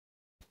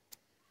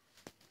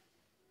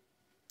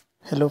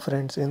Hello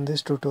friends, in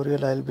this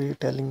tutorial I'll be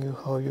telling you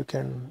how you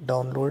can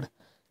download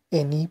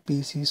any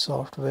PC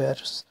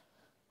softwares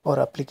or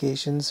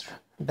applications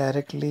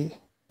directly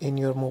in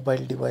your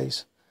mobile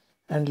device,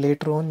 and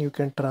later on you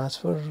can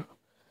transfer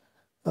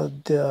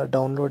the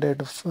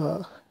downloaded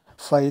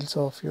files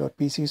of your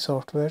PC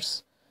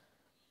softwares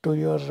to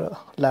your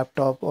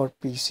laptop or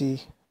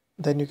PC.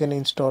 Then you can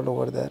install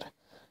over there.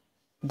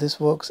 This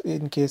works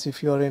in case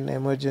if you are in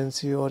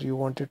emergency or you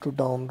wanted to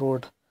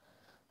download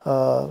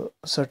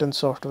certain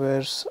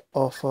softwares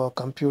of a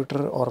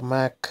computer or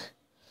Mac.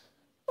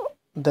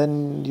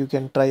 Then you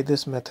can try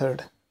this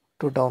method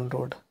to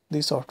download the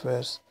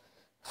softwares.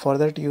 For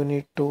that you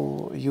need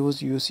to use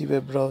UC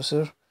web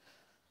browser.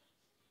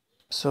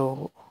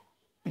 So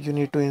you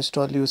need to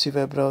install UC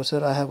web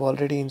browser. I have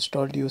already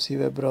installed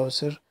UC web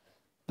browser.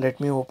 Let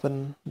me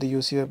open the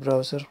UC web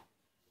browser.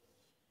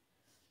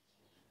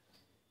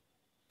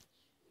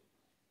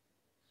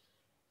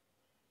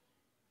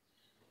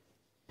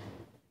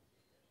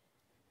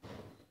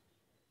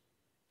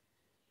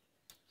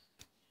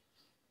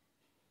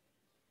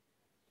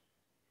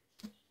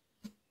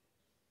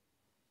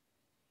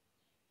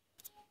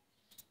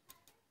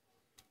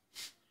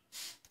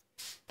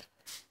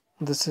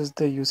 This is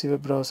the UC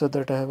web browser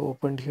that I have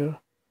opened here,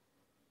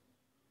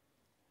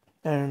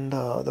 and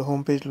the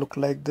home page look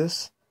like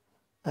this.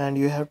 And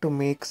you have to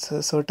make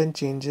certain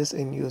changes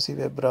in UC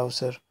web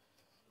browser.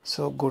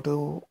 So go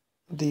to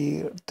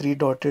the three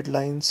dotted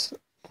lines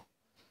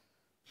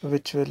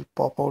which will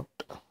pop out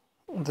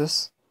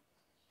this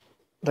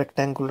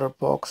rectangular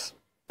box,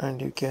 and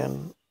you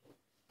can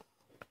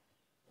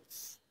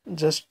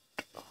just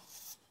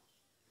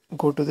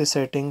go to the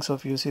settings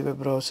of UC web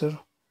browser,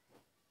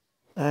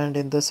 and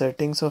in the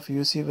settings of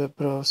UC web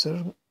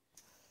browser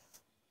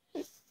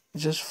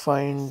just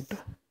find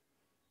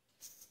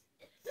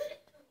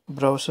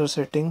browser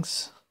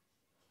settings,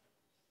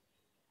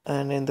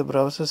 and in the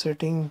browser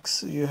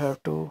settings you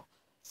have to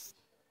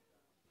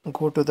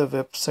go to the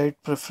website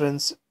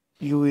preference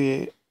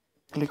UA.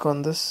 Click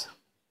on this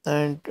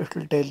and it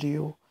will tell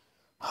you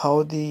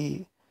how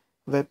the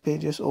web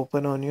pages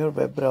open on your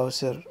web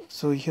browser.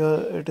 So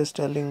here it is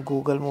telling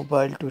Google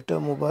mobile, Twitter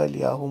mobile,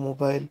 Yahoo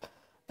mobile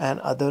and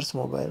others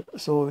mobile.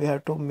 So we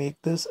have to make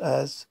this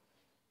as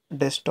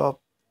desktop.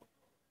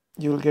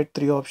 You will get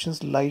three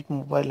options: light,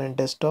 mobile and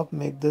desktop.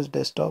 Make this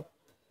desktop.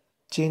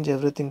 Change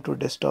everything to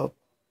desktop.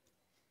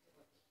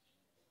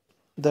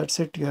 That's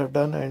it, you have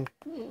done. And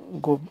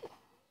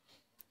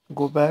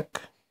go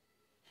back,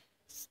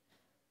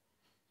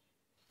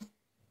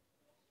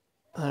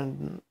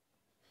 and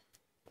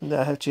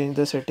I have changed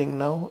the setting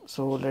now.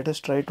 So let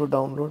us try to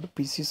download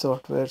PC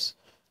softwares.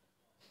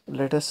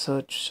 Let us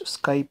search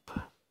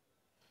Skype,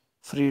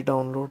 free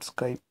download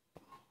Skype.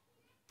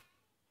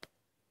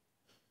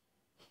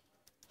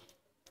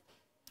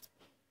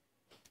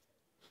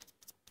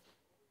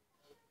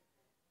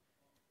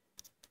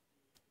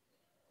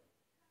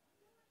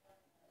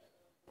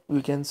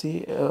 We can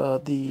see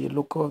the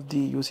look of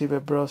the UC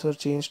web browser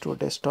changed to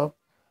desktop,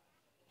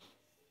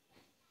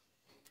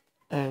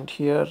 and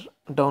here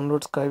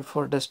download Skype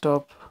for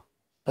desktop.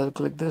 I'll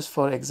click this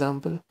for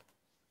example,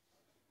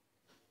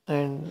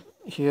 and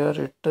here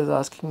it is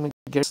asking me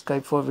get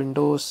Skype for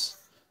Windows.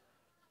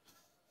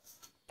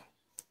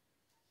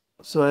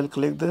 So I'll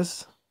click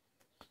this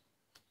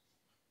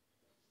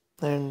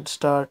and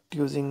start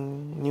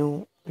using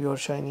new your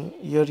shiny.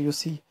 Here you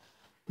see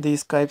the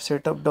Skype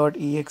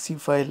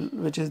Setup.exe file,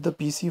 which is the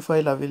PC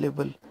file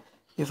available.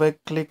 If I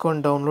click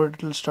on download,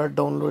 it will start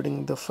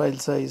downloading the file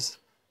size,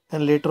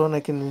 and later on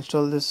I can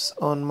install this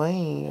on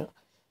my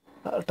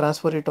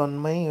transfer it on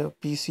my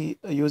PC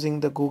using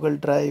the Google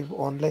Drive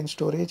online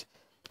storage,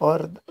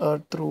 or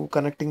through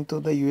connecting to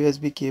the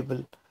USB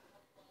cable.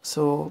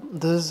 So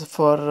this is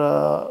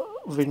for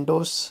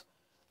Windows.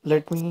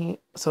 Let me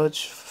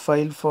search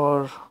file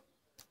for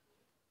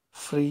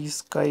free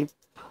Skype.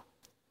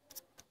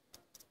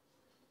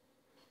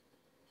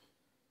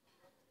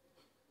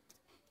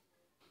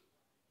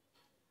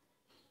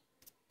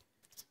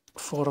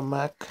 For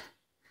Mac,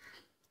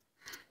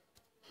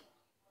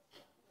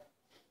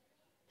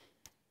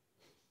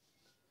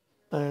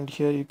 and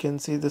here you can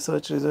see the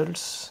search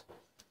results,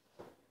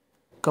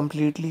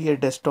 completely a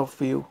desktop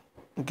view.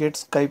 Get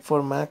Skype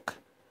for Mac,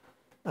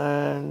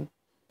 and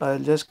I'll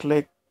just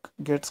click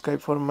get Skype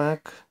for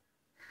Mac.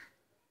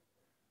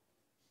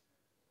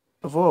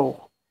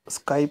 Whoa,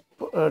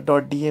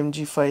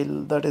 Skype.dmg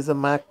file, that is a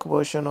Mac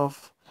version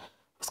of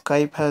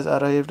Skype, has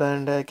arrived,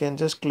 and I can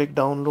just click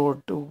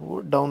download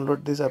to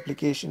download this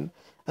application,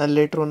 and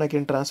later on I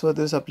can transfer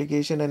this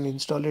application and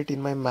install it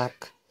in my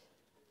Mac.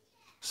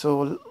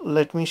 So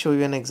let me show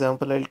you an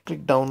example. I'll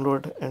click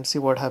download and see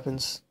what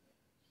happens,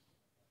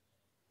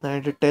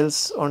 and it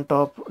tells on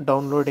top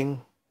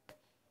downloading.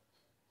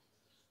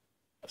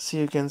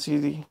 See, you can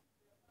see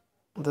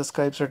the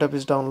Skype setup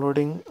is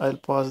downloading. I'll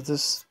pause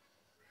this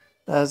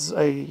as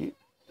I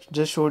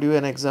just showed you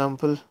an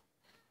example,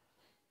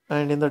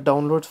 and in the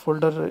downloads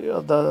folder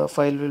the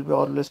file will be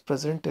always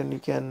present, and you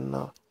can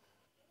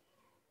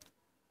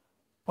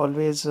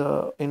always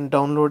in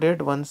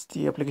downloaded. Once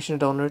the application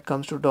is downloaded,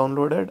 comes to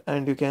downloaded,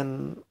 and you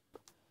can,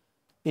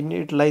 in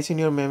it lies in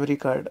your memory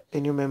card,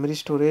 in your memory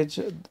storage.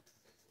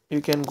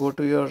 You can go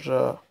to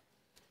your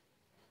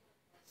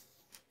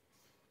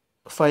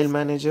file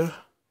manager.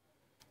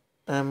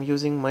 I'm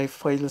using my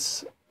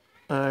files,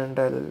 and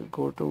I'll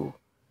go to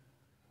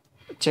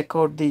check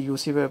out the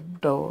UC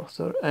web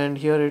browser, and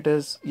here it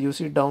is,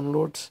 UC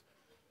downloads,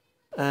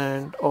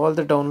 and all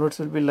the downloads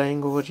will be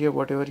lying over here.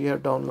 Whatever you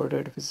have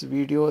downloaded, if it's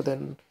video,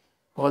 then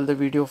all the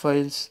video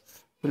files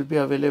will be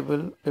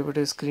available. If it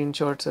is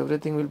screenshots,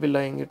 everything will be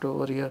lying it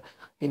over here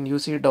in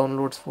UC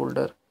downloads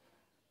folder.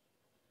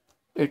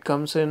 It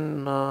comes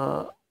in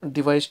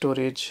device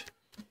storage.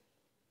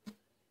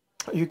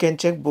 You can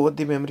check both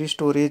the memory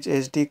storage,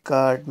 SD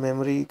card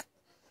memory,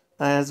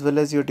 as well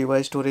as your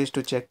device storage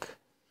to check.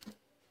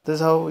 This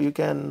is how you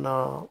can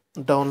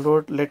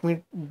download. Let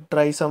me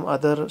try some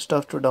other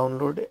stuff to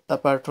download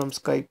apart from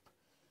Skype.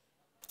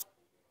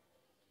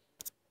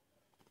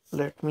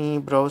 Let me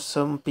browse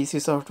some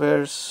PC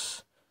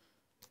softwares.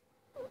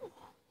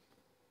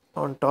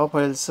 On top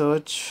I'll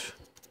search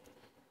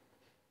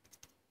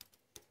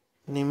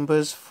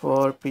Nimbus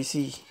for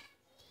PC,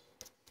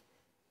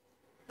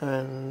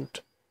 and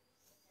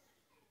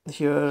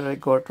here I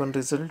got one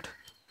result,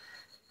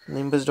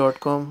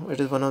 nimbus.com. It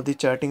is one of the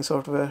chatting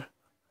software.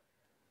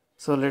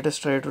 So let us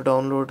try to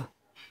download.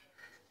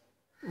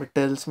 It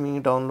tells me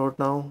download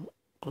now.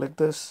 Click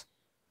this,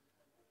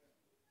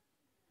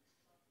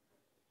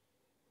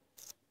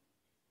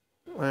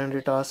 and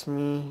it asks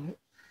me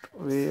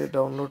to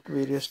download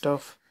various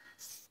stuff.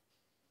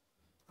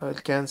 I'll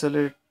cancel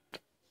it,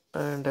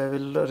 and I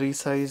will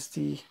resize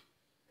the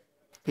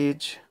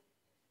page.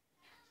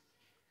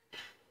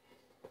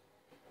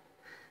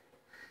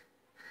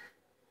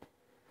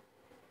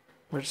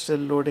 It's still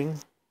loading.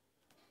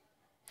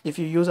 If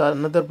you use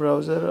another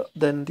browser,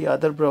 then the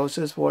other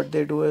browsers, what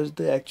they do is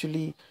they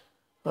actually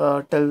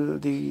tell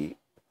you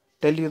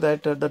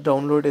that the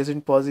download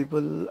isn't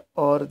possible,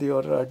 or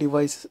your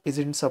device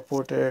isn't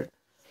supported.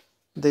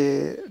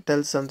 They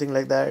tell something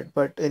like that.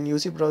 But in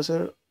UC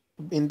browser,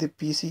 in the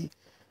PC,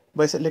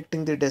 by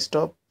selecting the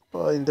desktop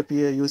in the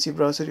UC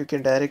browser, you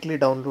can directly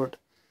download.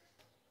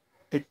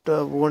 It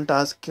won't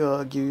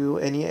give you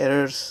any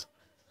errors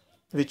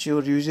which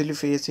you usually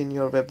face in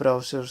your web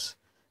browsers,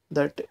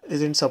 that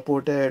isn't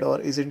supported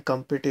or isn't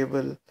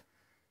compatible.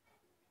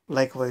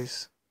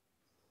 Likewise,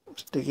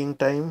 it's taking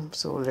time,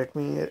 so let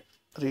me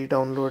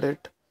re-download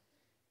it,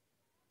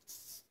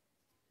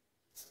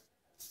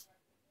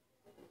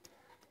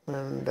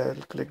 and I'll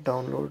click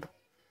download.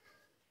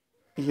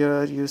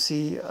 Here you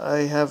see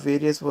I have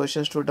various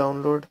versions to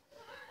download.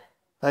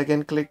 I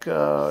can click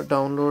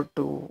download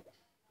to,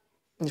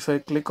 if I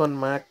click on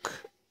Mac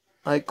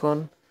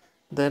icon,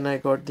 then I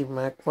got the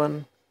Mac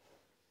one.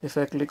 If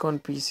I click on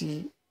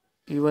PC,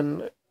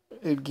 even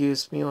it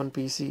gives me on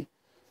PC.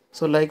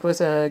 So likewise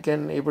I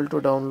can able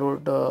to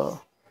download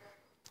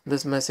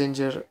this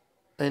messenger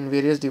in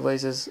various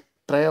devices.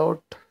 Try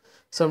out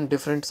some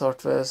different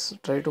softwares,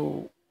 try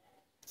to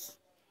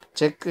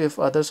check if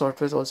other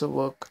softwares also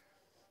work.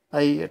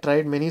 I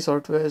tried many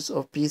softwares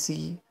of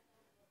PC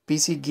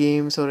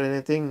games or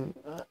anything.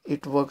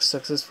 It works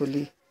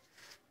successfully.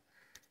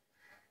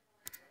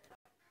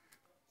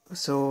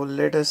 So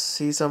let us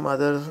see some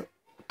other,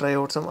 try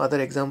out some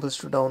other examples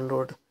to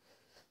download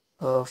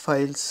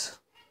files,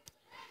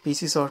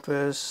 PC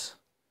softwares.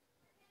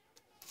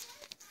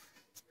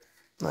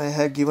 I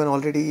have given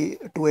already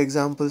two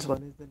examples.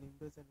 One is the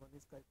Nimbus and one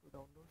is Skype to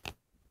download.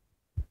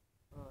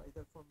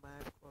 Either for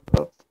Mac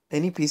or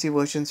any PC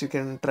versions you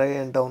can try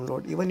and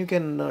download. Even you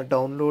can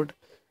download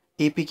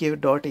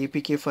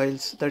apk.apk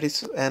files, that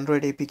is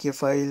Android APK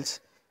files,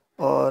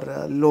 or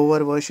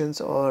lower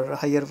versions or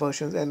higher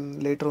versions,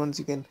 and later on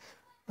you can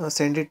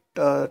send it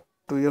to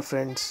your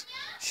friends.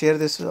 Share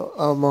this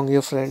among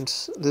your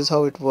friends. This is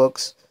how it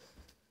works.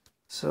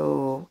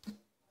 So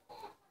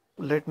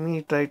let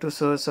me try to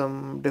search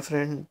some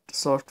different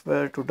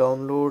software to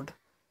download.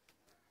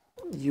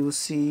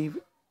 UC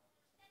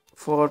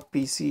for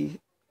PC.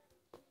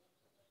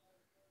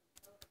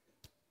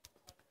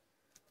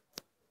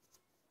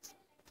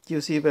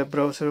 UC web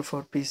browser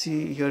for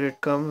PC. Here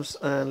it comes,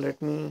 and let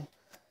me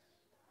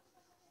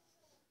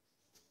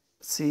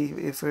see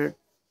if it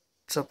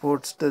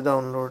supports the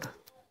download.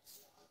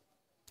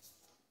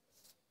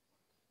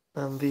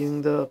 I'm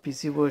viewing the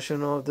PC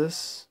version of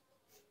this.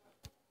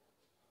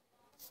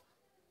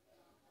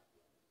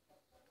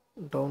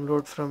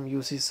 Download from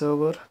UC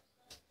server.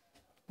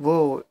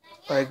 Whoa,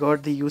 I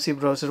got the UC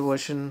browser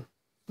version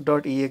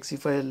 .exe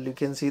file. You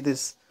can see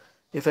this.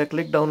 If I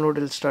click download,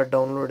 it'll start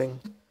downloading.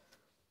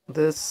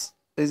 This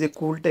is a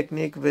cool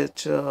technique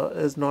which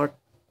is not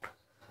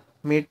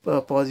made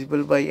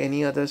possible by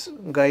any other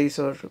guys,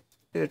 or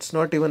it's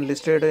not even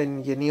listed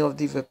in any of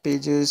the web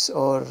pages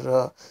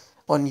or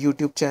on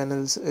YouTube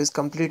channels. Is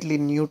completely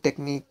new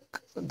technique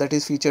that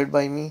is featured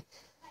by me.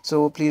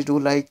 So please do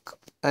like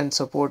and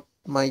support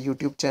my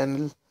YouTube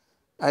channel.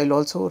 I'll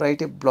also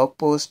write a blog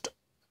post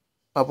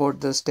about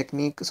this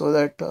technique, so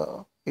that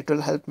It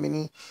will help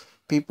many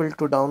people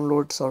to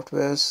download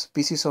softwares,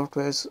 PC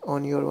softwares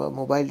on your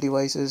mobile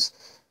devices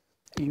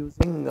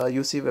using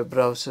UC web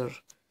browser.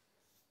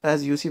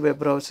 As UC web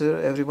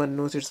browser, everyone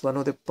knows it's one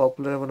of the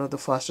popular, one of the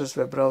fastest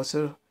web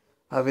browser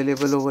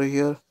available over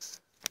here,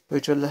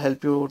 which will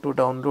help you to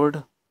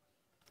download.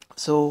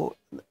 So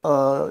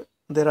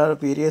there are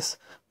various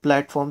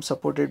platforms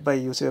supported by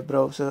UC web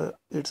browser.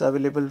 It's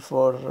available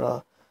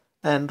for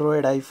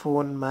Android,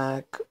 iPhone,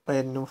 Mac,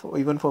 and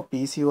even for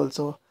PC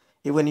also.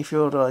 Even if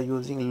you're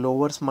using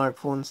lower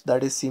smartphones,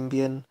 that is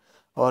Symbian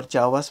or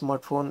Java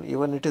smartphone,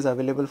 even it is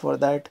available for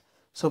that.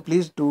 So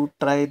please do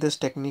try this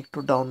technique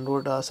to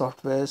download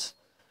softwares,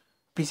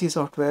 PC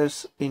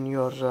softwares in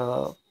your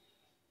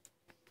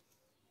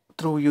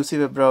through UC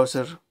web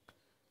browser.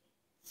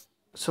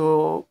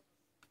 So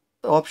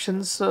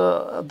options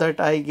that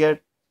I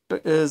get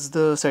is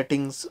the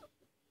settings.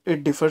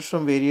 It differs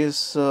from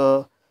various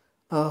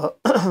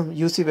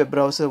UC web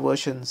browser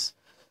versions.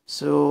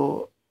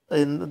 So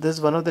in this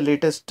one of the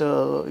latest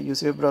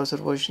UC web browser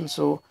version,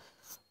 so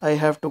I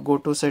have to go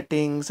to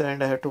settings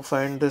and I have to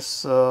find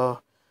this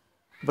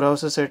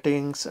browser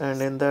settings,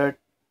 and in that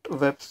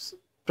web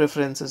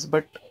preferences.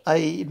 But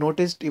I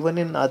noticed even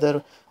in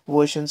other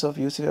versions of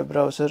UC web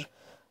browser,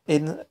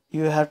 in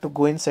you have to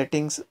go in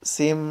settings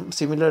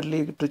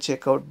similarly to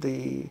check out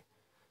the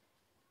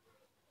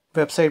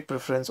website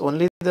preference.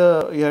 Only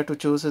the you have to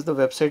choose is the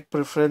website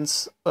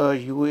preference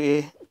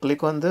UA.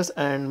 Click on this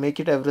and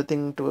make it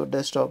everything to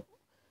desktop,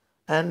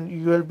 and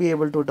you will be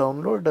able to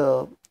download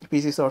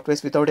PC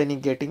softwares without any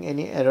getting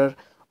any error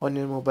on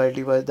your mobile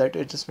device that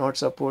it is not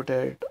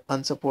supported,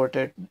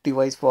 unsupported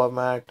device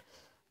format,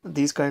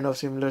 these kind of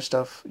similar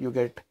stuff you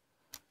get.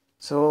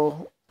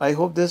 So I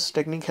hope this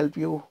technique help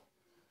you.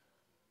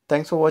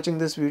 Thanks for watching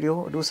this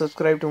video. Do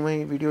subscribe to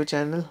my video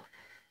channel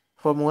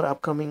for more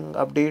upcoming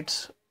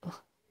updates.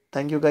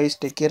 Thank you guys.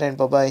 Take care and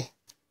bye bye.